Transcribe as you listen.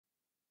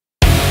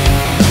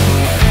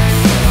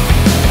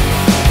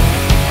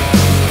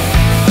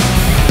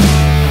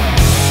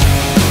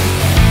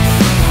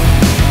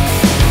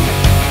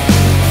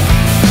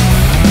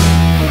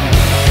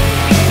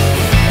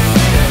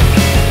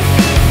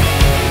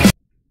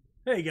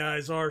Hey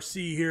guys,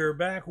 RC here,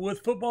 back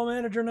with Football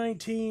Manager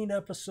 19,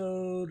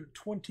 episode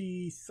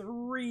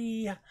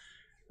 23,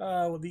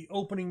 with the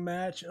opening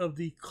match of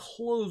the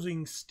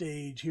closing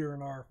stage here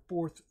in our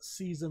fourth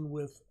season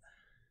with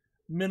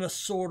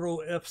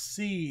Minasora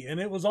FC. And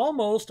it was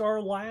almost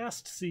our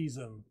last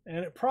season,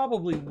 and it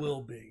probably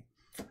will be.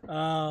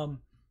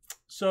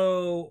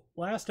 So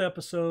last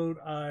episode,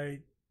 I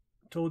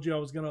told you I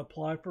was going to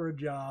apply for a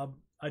job.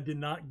 I did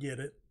not get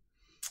it.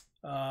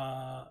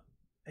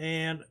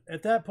 And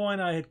at that point,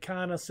 I had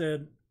kind of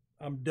said,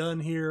 I'm done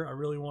here. I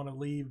really want to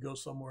leave, go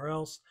somewhere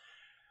else.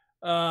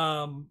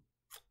 I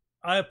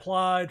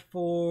applied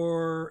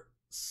for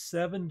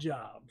 7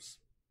 jobs.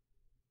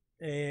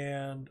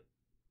 And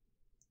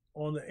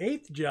on the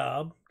 8th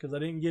job, because I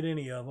didn't get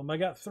any of them, I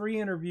got 3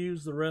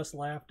 interviews. The rest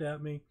laughed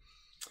at me.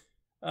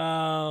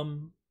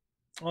 On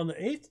the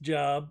 8th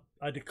job,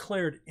 I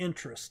declared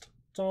interest.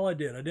 That's all I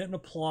did. I didn't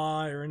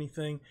apply or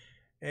anything.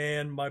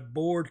 And my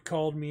board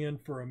called me in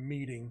for a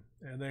meeting,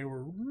 and they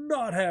were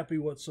not happy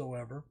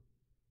whatsoever.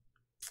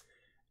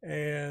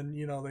 And,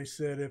 you know, they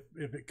said,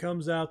 if it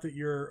comes out that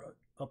you're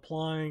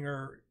applying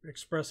or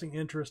expressing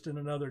interest in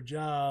another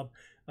job,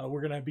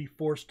 we're going to be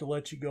forced to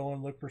let you go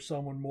and look for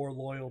someone more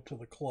loyal to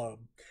the club.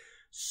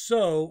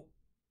 So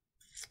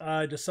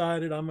I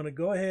decided I'm going to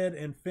go ahead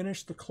and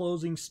finish the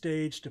closing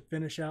stage to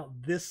finish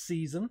out this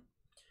season.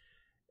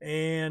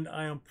 And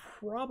I am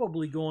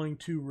probably going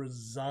to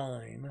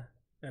resign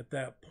at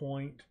that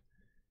point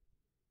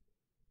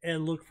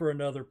and look for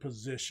another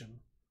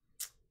position.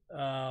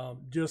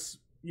 Just,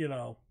 you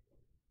know,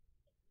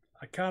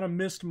 I kind of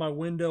missed my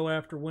window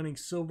after winning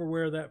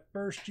silverware that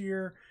first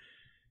year,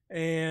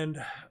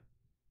 and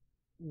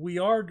we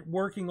are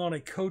working on a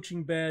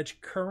coaching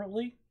badge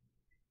currently,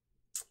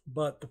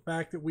 but the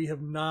fact that we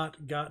have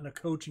not gotten a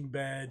coaching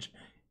badge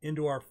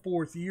into our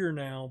 4th year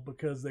now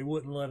because they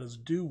wouldn't let us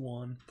do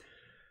one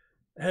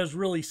has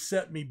really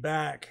set me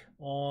back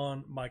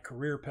on my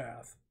career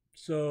path.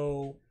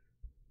 So,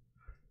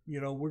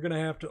 you know, we're going to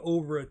have to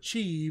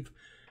overachieve.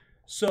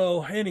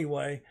 So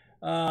anyway,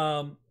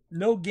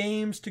 no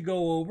games to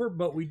go over,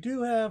 but we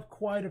do have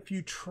quite a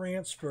few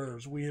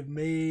transfers. We have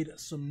made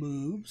some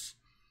moves.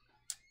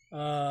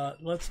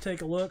 Let's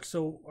take a look.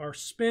 So our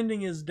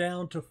spending is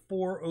down to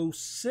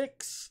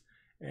 406,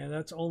 and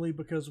that's only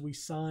because we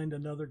signed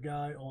another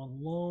guy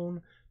on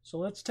loan. So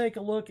let's take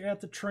a look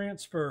at the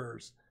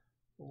transfers.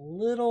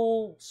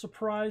 Little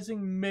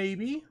surprising,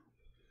 maybe.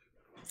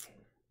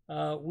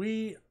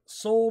 We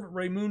sold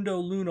Raimundo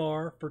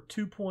Lunar for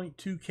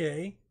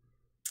 2.2K,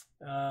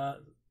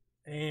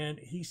 and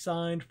he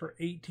signed for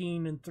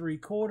 18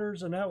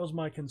 3/4, and that was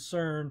my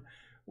concern.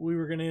 We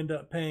were going to end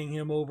up paying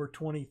him over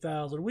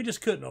 20,000. We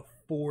just couldn't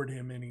afford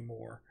him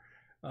anymore.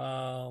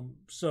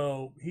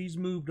 So he's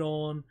moved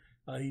on.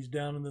 He's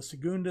down in the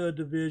Segunda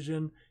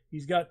division.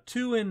 He's got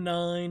 2 in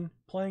 9,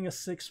 playing a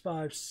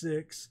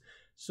 6.56.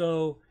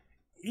 So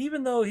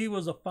even though he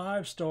was a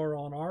 5-star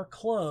on our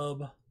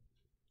club,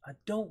 I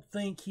don't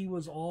think he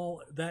was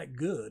all that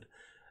good.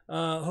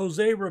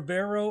 Jose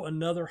Rivero,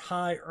 another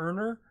high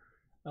earner.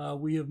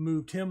 We have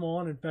moved him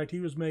on. In fact, he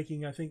was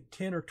making, I think,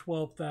 10 or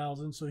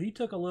 12,000. So he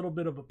took a little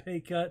bit of a pay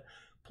cut.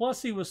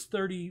 Plus, he was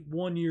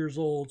 31 years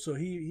old. So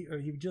he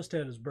just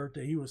had his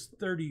birthday. He was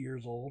 30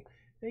 years old.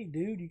 Hey,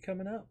 dude, you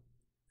coming up?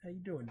 How you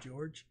doing,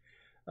 George?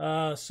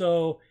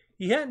 So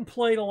he hadn't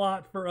played a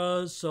lot for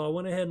us. So I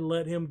went ahead and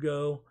let him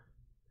go.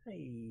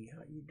 Hey,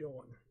 how you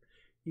doing?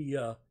 He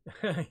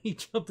he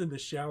jumped in the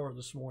shower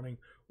this morning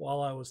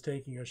while I was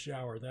taking a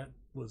shower.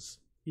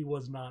 He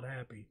was not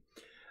happy.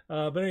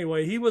 But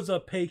anyway, he was a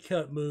pay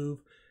cut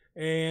move,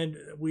 and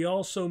we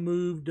also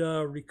moved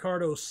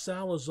Ricardo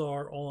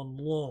Salazar on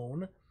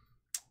loan.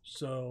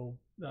 So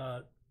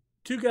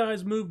 2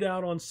 guys moved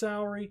out on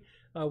salary.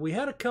 We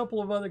had a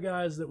couple of other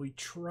guys that we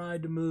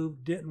tried to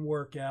move, didn't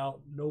work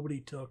out. Nobody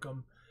took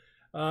them.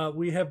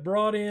 We have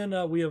brought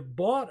in, we have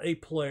bought a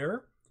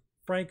player,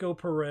 Franco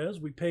Perez.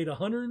 We paid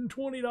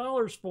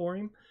 $120 for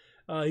him.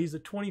 He's a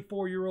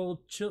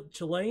 24-year-old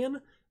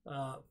Chilean,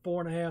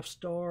 4.5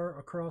 star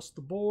across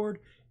the board.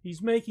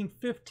 He's making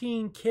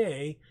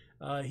 15K.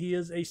 He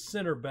is a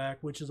center back,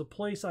 which is a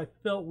place I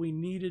felt we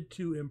needed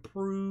to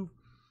improve.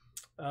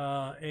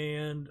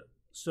 And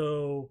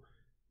so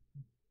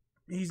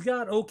he's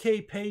got okay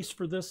pace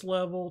for this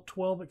level,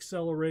 12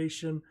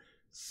 acceleration,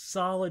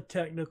 solid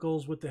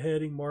technicals with the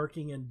heading,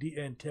 marking,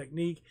 and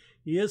technique.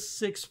 He is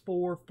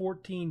 6'4",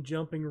 14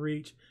 jumping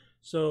reach.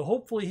 So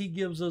hopefully he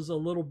gives us a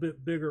little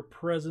bit bigger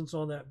presence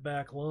on that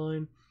back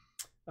line.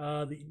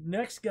 The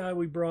next guy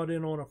we brought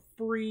in on a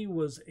free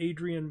was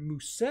Adrian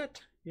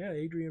Musset. Yeah,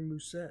 Adrian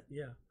Musset,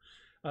 yeah.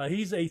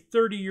 He's a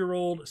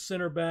 30-year-old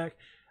center back.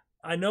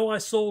 I know I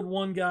sold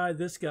one guy.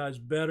 This guy's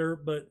better,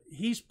 but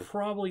he's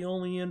probably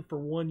only in for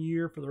 1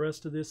 year for the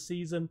rest of this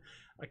season.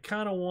 I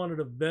kind of wanted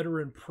a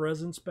veteran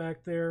presence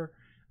back there.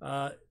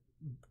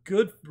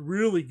 Good,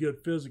 really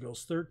good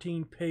physicals.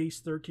 13 pace,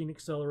 13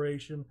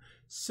 acceleration,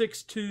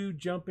 6'2",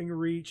 jumping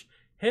reach.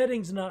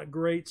 Heading's not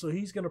great, so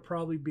he's going to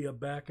probably be a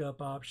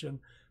backup option.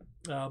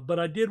 But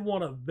I did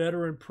want a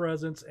veteran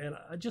presence, and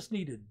I just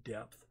needed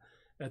depth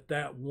at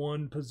that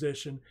one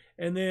position.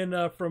 And then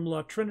from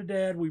La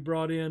Trinidad, we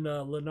brought in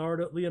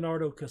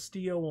Leonardo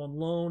Castillo on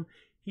loan.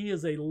 He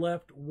is a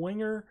left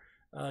winger.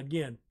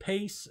 Again,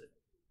 pace,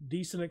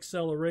 decent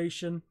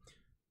acceleration,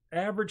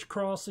 average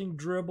crossing,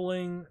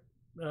 dribbling,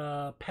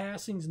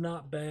 passing's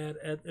not bad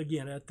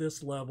at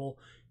this level.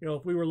 You know,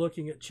 if we were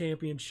looking at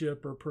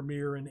Championship or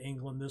Premier in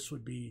England, this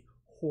would be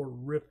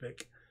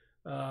horrific.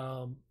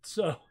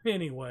 So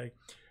anyway,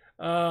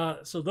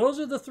 so those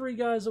are the three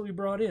guys that we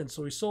brought in.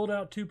 So we sold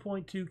out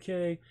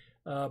 2.2K,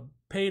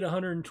 paid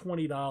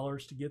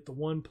 $120 to get the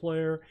one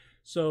player.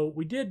 So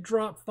we did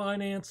drop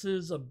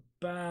finances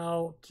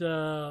about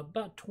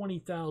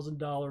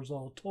 $20,000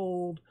 all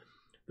told.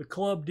 The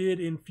club did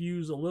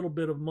infuse a little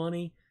bit of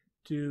money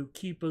to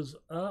keep us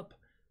up,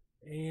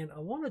 and I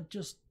want to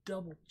just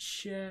double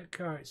check.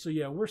 All right, so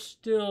yeah, we're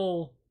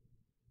still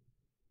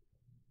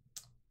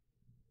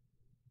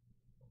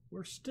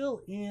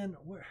in.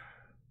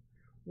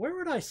 Where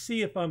would I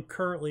see if I'm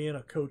currently in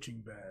a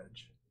coaching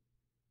badge?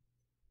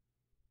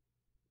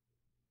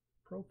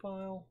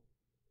 Profile.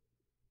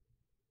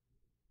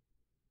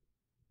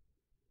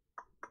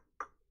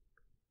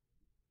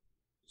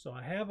 So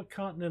I have a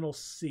Continental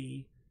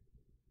C.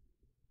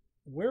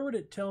 Where would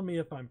it tell me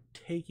if I'm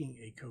taking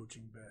a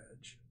coaching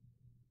badge?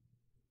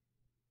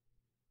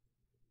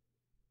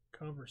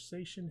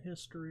 Conversation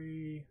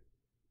history.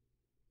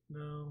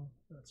 No,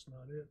 that's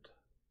not it.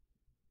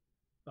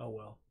 Oh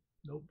well.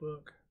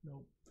 Notebook.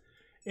 Nope.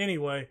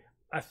 Anyway,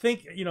 I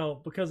think, you know,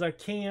 because I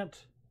can't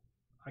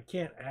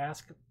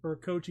ask for a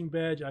coaching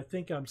badge. I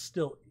think I'm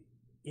still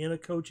in a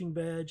coaching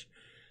badge.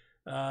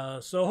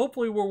 So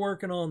hopefully we're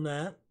working on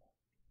that.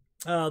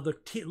 The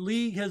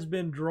league has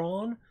been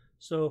drawn.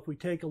 So if we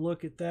take a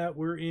look at that,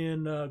 we're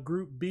in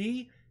Group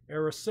B: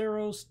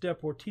 Araceros,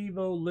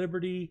 Deportivo,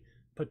 Liberty,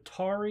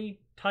 Patari,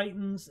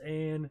 Titans,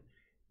 and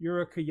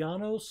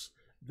Hurricanos.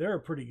 They're a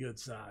pretty good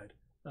side.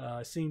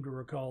 I seem to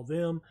recall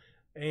them.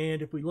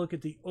 And if we look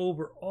at the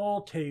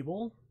overall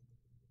table,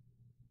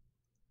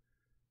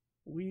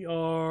 we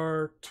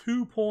are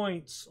 2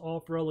 points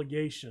off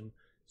relegation.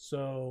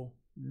 So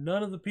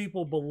none of the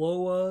people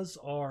below us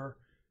are.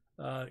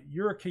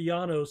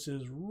 Hurricanos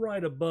is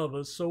right above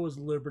us. So is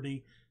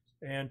Liberty.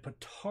 And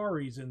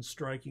Patari's in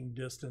striking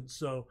distance.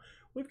 So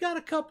we've got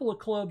a couple of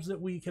clubs that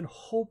we can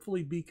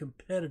hopefully be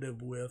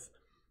competitive with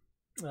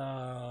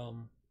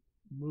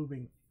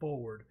moving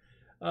forward.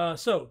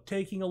 So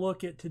taking a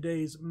look at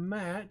today's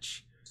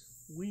match,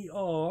 we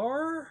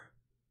are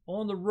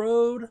on the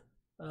road,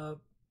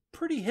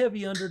 pretty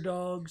heavy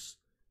underdogs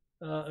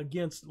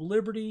against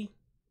Liberty.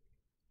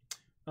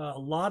 A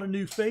lot of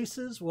new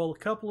faces. Well, a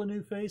couple of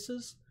new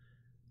faces.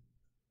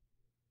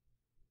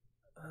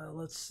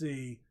 Let's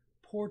see.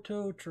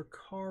 Porto,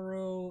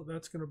 Tricaro,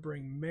 that's going to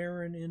bring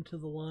Marin into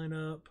the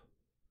lineup.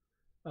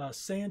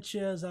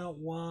 Sanchez out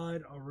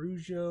wide,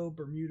 Arujo,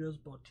 Bermudez,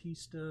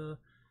 Bautista.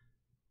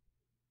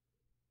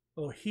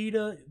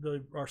 Ojeda,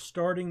 our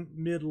starting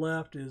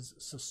mid-left, is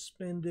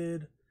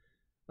suspended.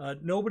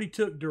 Nobody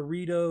took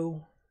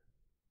Dorito.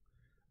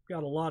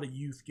 Got a lot of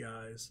youth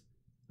guys.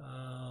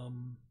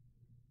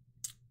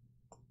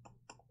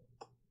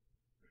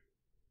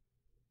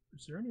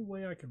 Is there any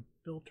way I can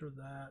filter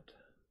that?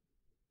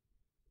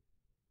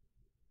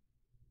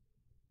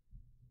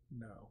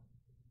 No.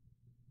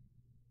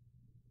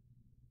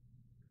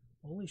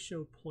 Only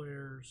show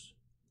players.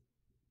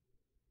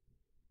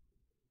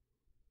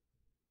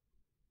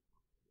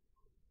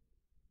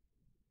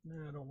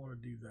 Nah, I don't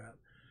want to do that.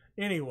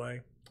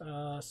 Anyway,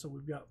 so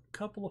we've got a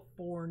couple of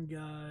foreign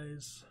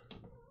guys.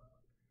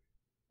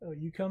 Oh,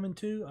 you coming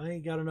too? I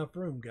ain't got enough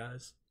room,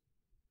 guys.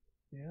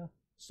 Yeah,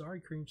 sorry,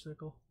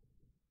 Creamsicle.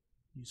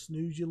 You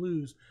snooze, you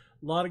lose.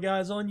 A lot of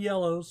guys on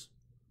yellows.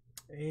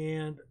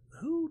 And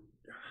who...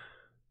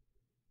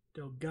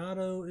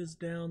 Delgado is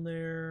down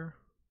there.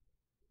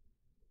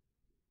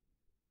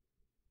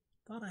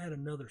 Thought I had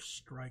another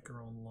striker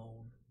on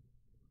loan.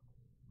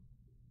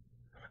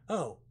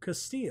 Oh,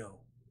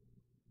 Castillo.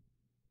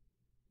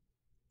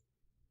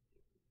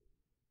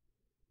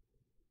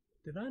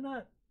 Did I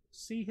not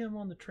see him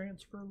on the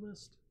transfer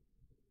list?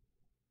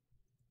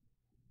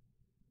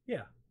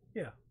 Yeah,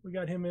 we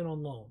got him in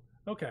on loan.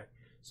 Okay,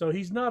 so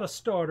he's not a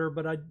starter,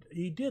 but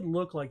he did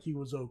look like he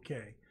was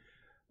okay.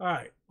 All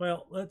right,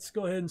 well, let's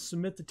go ahead and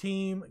submit the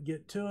team,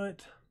 get to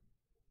it.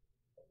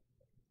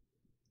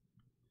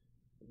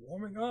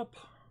 Warming up.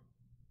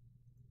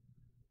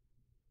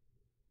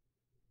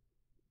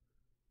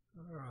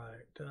 All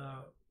right,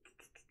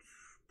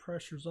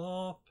 pressure's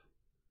off.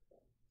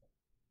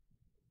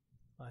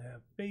 I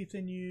have faith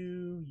in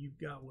you. You've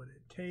got what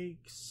it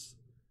takes.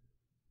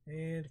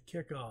 And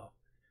kick off.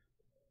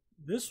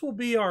 This will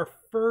be our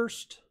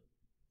first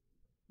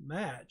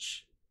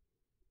match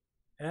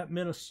at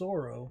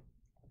Minasora.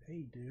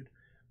 Hey, dude,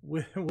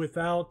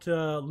 without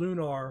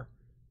Lunar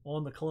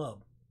on the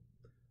club.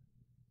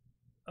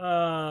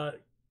 No.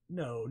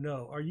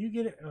 Are you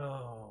getting...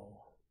 Oh.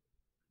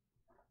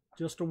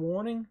 Just a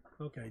warning?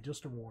 Okay,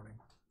 just a warning.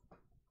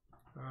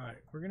 All right,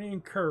 we're going to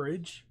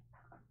encourage.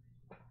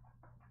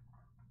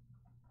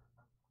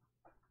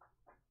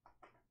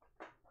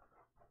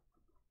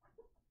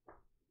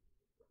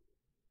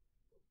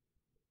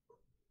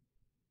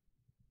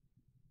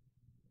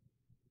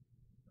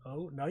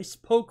 Oh, nice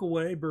poke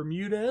away.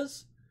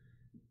 Bermudez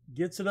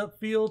gets it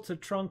upfield to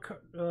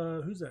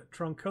who's that?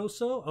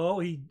 Troncoso. Oh,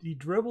 he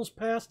dribbles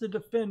past the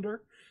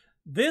defender,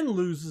 then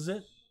loses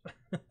it.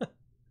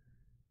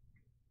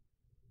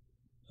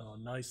 Oh,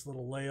 nice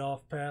little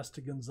layoff pass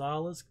to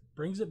Gonzalez.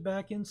 Brings it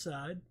back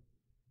inside.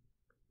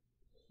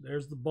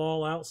 There's the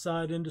ball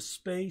outside into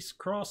space,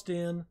 crossed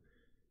in,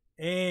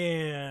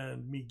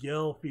 and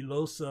Miguel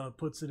Filosa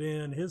puts it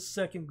in. His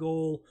second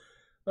goal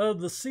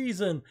of the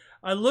season.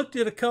 I looked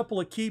at a couple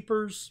of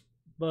keepers,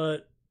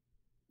 but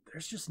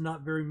there's just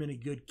not very many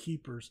good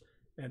keepers,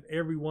 and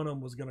every one of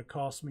them was going to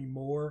cost me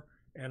more,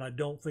 and I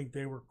don't think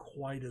they were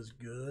quite as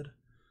good.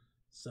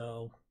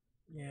 So,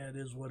 yeah, it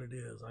is what it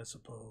is, I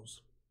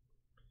suppose.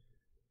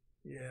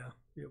 Yeah,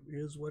 it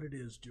is what it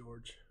is,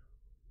 George.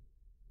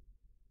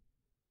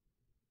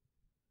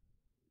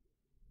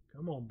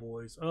 Come on,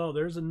 boys. Oh,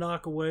 there's a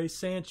knockaway.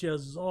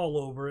 Sanchez is all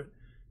over it.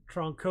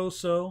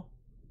 Troncoso.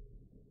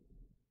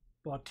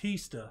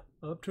 Bautista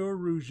up to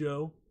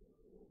Araujo.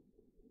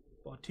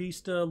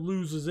 Bautista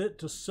loses it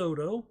to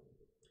Soto.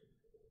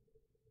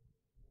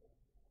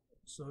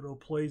 Soto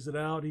plays it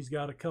out. He's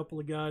got a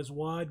couple of guys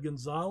wide.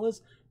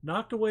 Gonzalez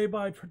knocked away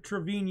by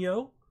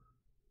Trevino.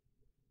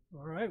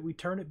 All right, we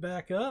turn it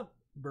back up.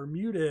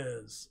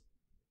 Bermudez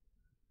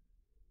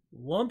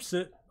lumps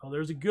it. Oh,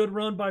 there's a good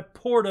run by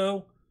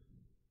Porto.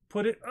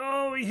 Put it.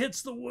 Oh, he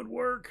hits the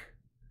woodwork.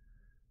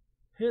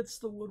 Hits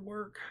the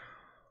woodwork.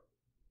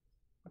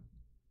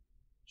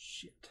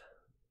 Shit.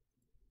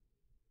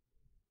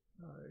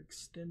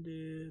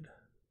 Extended.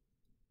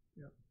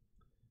 Yep.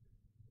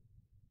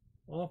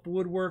 Off the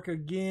woodwork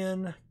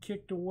again.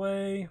 Kicked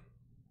away.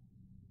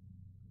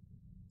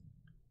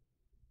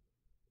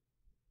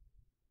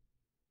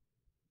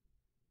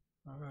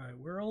 All right,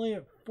 we're only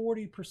at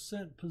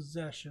 40%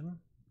 possession.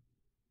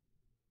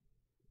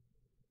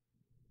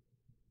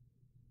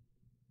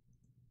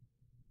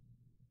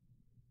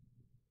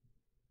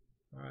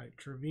 All right,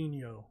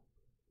 Trevino,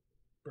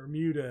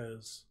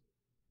 Bermudez,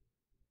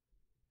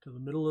 to the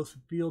middle of the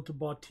field to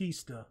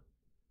Bautista.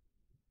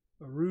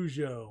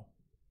 Araujo.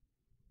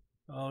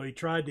 Oh, he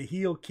tried to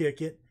heel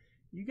kick it.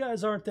 You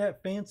guys aren't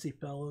that fancy,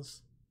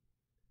 fellas.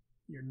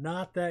 You're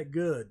not that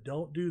good.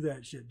 Don't do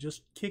that shit.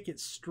 Just kick it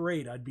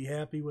straight. I'd be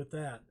happy with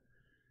that.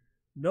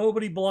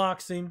 Nobody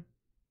blocks him.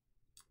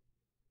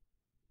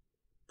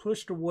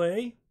 Pushed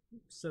away.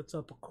 Sets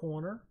up a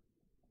corner.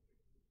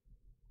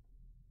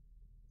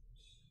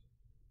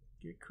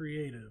 Get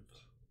creative.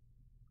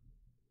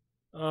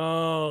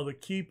 Oh, the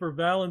keeper,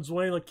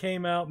 Valenzuela,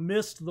 came out,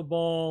 missed the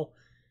ball.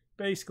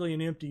 Basically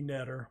an empty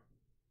netter.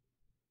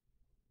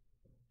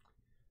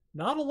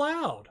 Not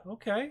allowed.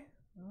 Okay.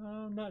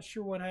 I'm not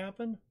sure what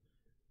happened.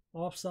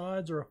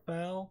 Offsides or a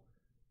foul.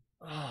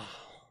 Oh,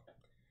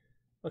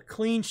 a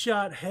clean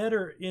shot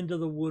header into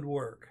the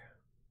woodwork.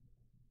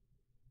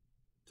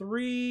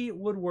 3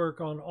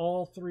 woodwork on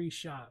all 3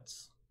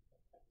 shots.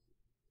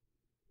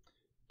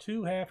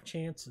 2 half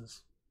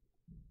chances.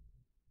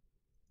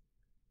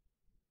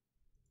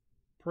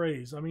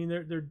 Praise. I mean,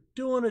 they're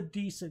doing a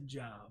decent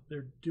job.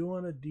 They're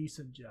doing a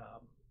decent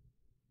job.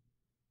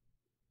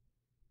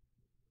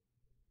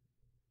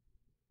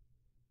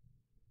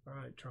 All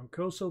right,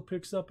 Troncoso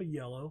picks up a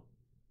yellow.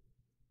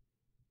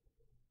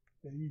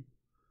 All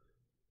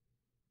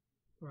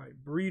right,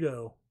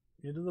 Brito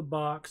into the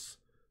box.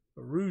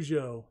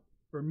 Araujo,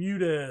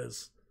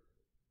 Bermudez,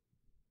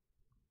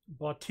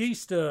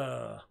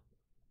 Bautista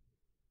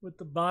with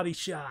the body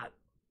shot.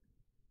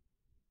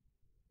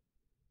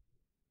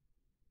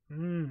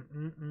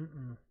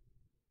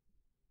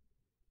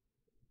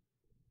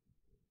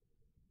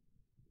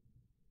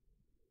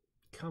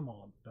 Come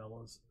on,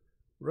 fellas.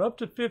 We're up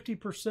to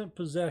 50%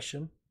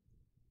 possession.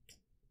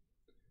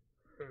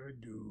 Hey,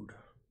 dude.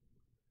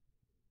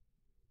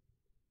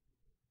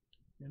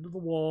 Into the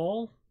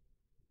wall.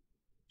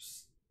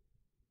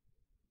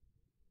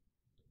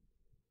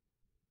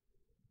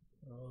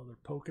 Oh, they're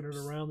poking it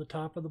around the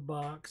top of the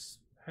box.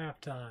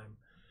 Halftime.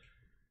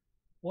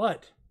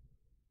 What?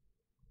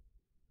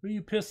 Who are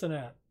you pissing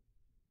at?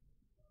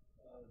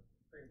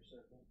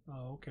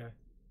 Oh, okay.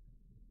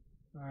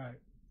 All right.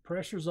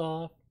 Pressure's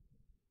off.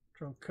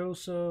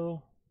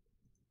 Troncoso.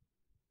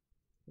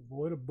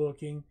 Avoid a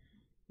booking.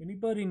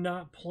 Anybody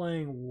not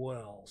playing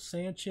well?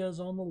 Sanchez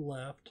on the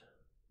left.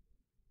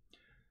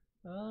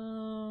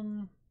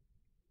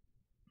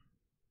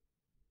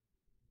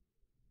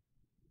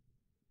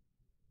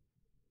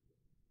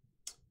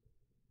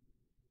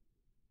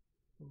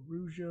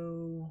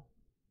 Araujo.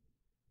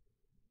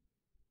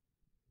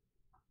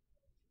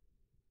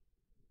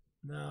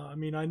 No, I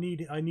mean I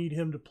need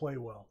him to play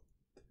well.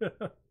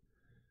 I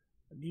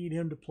need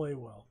him to play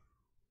well.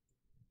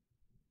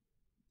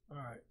 All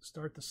right,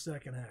 start the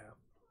second half.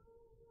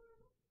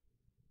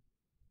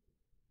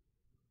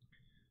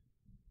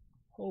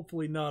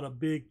 Hopefully not a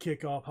big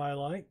kickoff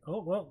highlight.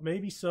 Oh, well,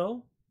 maybe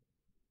so.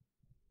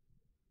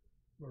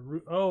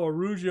 Oh,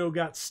 Araujo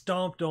got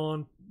stomped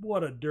on.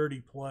 What a dirty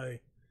play.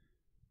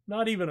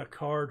 Not even a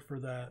card for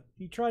that.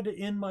 He tried to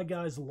end my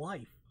guy's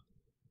life.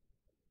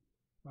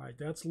 All right,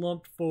 that's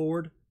lumped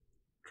forward.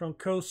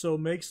 Troncoso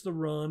makes the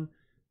run.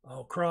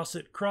 Oh, cross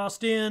it.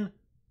 Crossed in.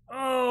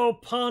 Oh,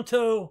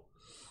 Ponto.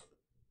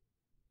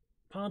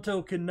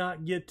 Ponto could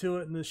not get to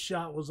it, and the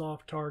shot was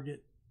off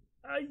target.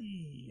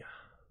 Aye.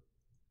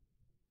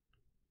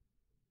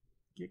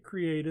 Get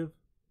creative.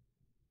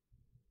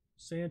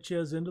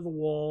 Sanchez into the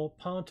wall.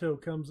 Porto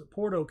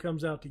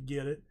comes out to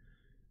get it.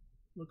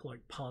 Look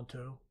like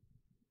Ponto.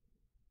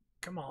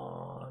 Come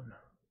on.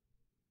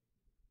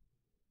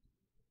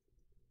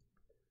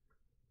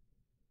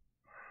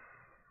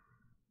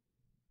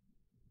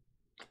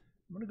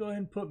 I'm going to go ahead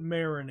and put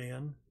Marin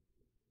in.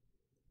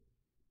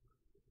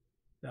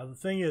 Now the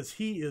thing is,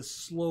 he is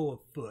slow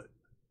of foot.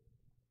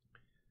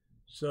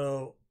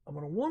 So I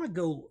want to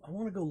go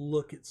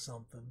look at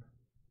something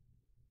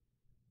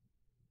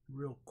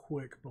real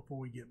quick before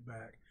we get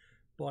back.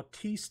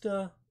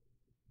 Bautista,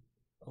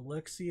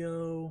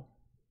 Alexio.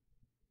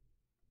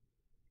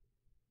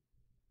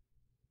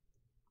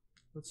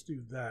 Let's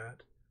do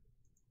that.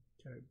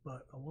 Okay,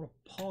 but I want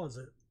to pause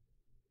it.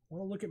 I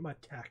want to look at my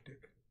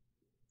tactic.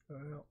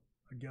 Well,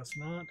 I guess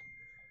not.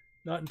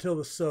 Not until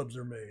the subs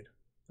are made.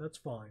 That's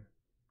fine.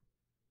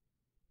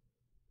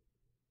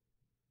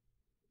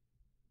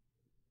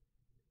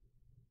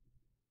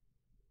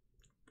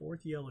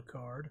 Fourth yellow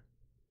card.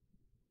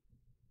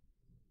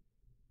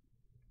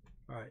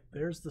 All right,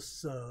 there's the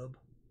sub.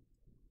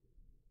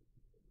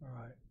 All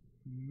right,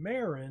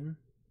 Marin.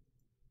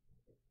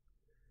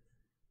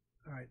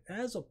 All right,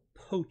 as a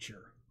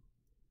poacher,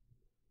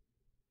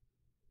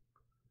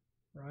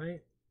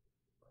 right?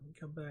 Let me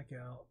come back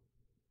out.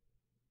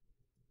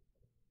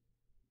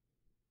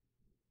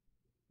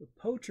 The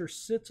poacher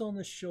sits on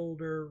the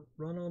shoulder,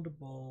 run onto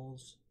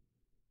balls,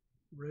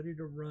 ready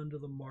to run to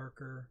the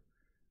marker.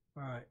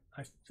 All right,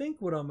 I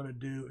think what I'm going to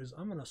do is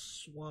I'm going to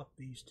swap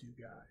these two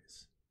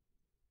guys.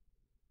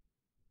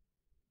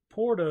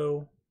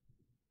 Porto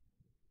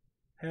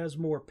has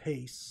more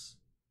pace.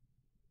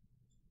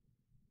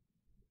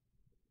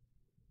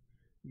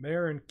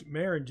 Marin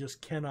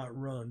just cannot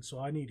run, so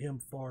I need him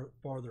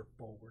farther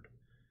forward.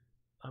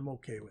 I'm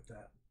okay with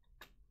that.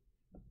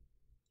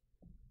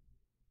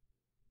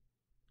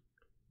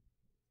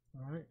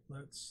 All right,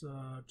 let's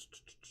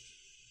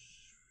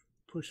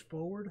push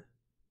forward.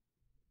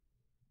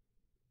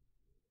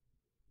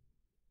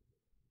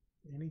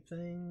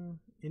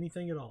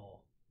 Anything at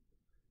all.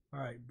 All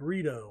right,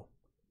 Brito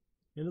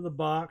into the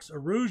box.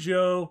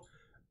 Araujo.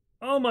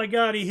 Oh my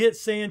God, he hit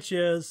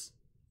Sanchez.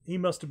 He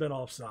must have been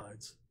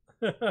offsides.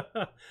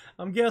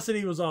 I'm guessing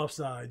he was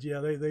offsides. Yeah,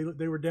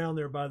 they were down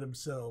there by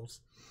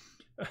themselves.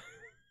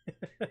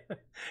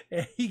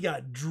 And he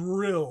got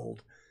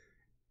drilled.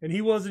 And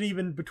he wasn't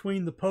even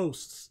between the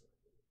posts.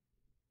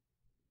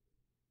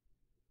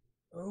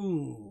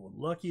 Oh,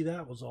 lucky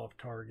that was off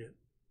target.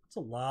 That's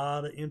a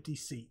lot of empty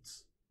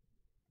seats.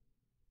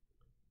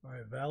 All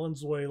right,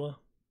 Valenzuela.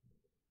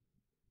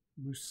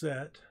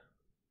 Musset.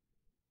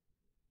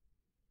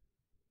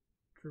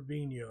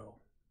 Trevino.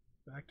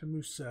 Back to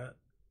Musset.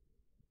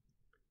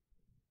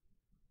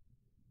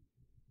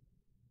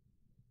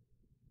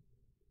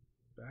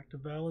 Back to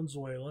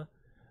Valenzuela.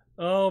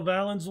 Oh,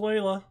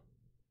 Valenzuela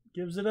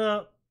gives it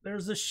up.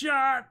 There's a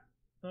shot.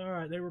 All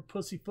right, they were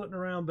pussyfooting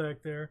around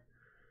back there.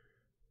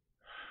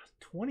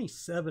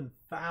 27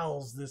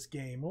 fouls this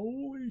game.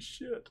 Holy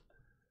shit.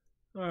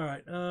 All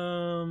right.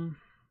 I'm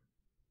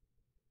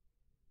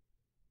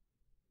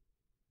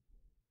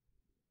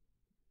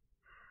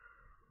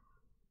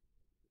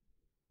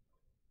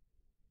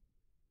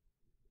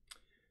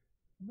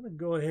going to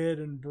go ahead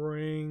and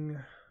bring...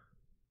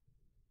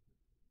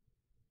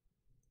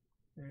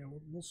 Yeah,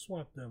 we'll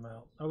swap them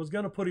out. I was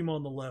going to put him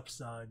on the left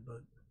side,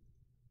 but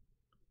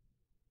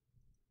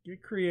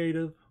get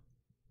creative.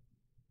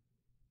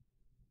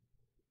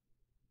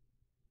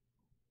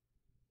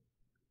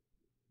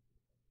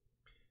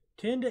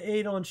 $10 to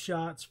 8 on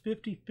shots,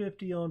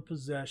 50-50 on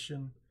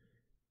possession.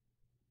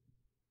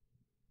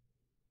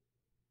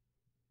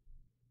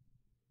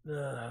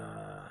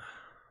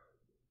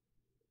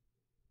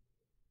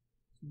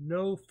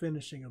 No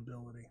finishing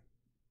ability.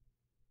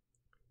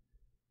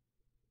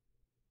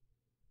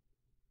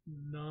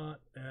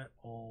 Not at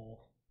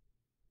all.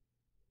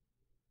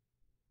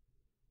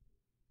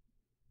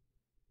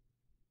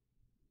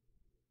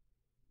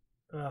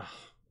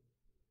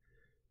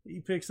 He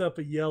picks up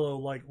a yellow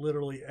like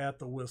literally at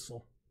the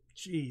whistle.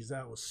 Jeez,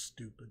 that was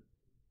stupid.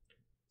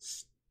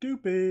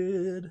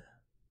 Stupid.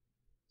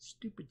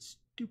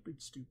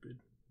 Stupid.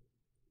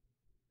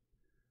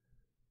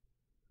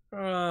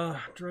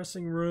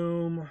 Dressing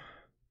room.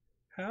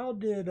 How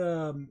did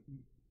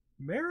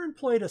Marin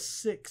played a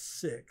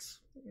 6-6?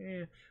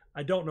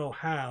 I don't know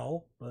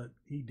how, but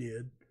he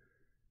did.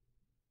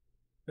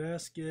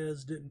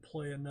 Vasquez didn't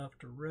play enough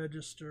to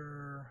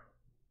register.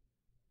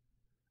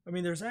 I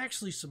mean, there's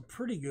actually some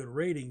pretty good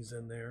ratings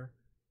in there.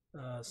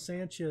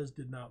 Sanchez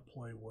did not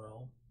play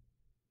well.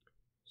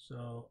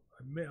 So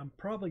I'm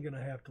probably going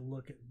to have to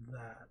look at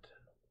that.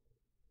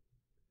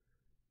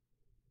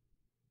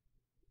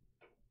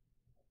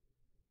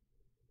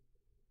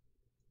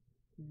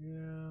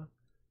 Yeah.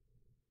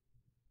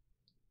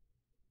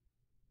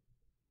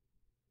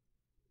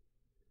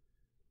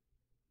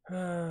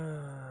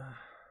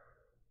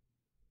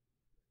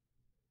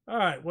 All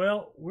right,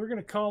 well, we're going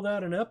to call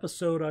that an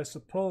episode, I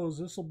suppose.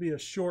 This will be a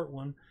short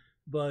one,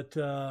 but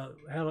I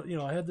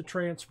had the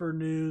transfer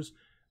news.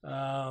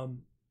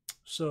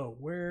 So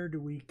where do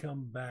we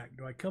come back?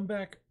 Do I come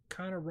back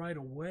kind of right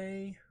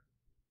away?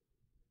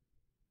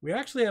 We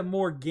actually have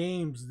more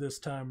games this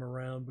time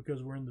around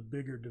because we're in the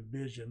bigger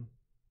division,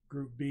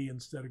 Group B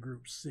instead of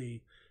Group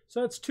C.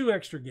 So that's 2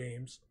 extra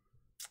games.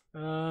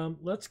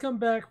 Let's come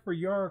back for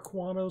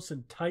Yaraquanos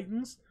and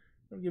Titans.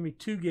 That'll give me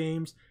 2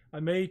 games. I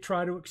may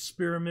try to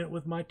experiment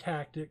with my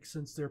tactics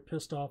since they're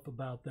pissed off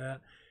about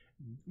that.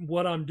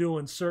 What I'm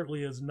doing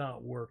certainly is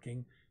not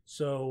working.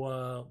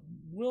 So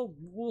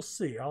we'll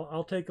see.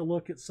 I'll take a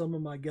look at some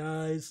of my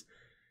guys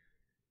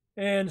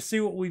and see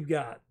what we've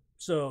got.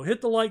 So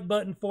hit the like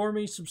button for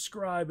me,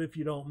 subscribe if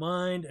you don't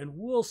mind, and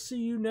we'll see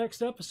you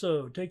next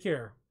episode. Take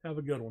care. Have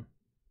a good one.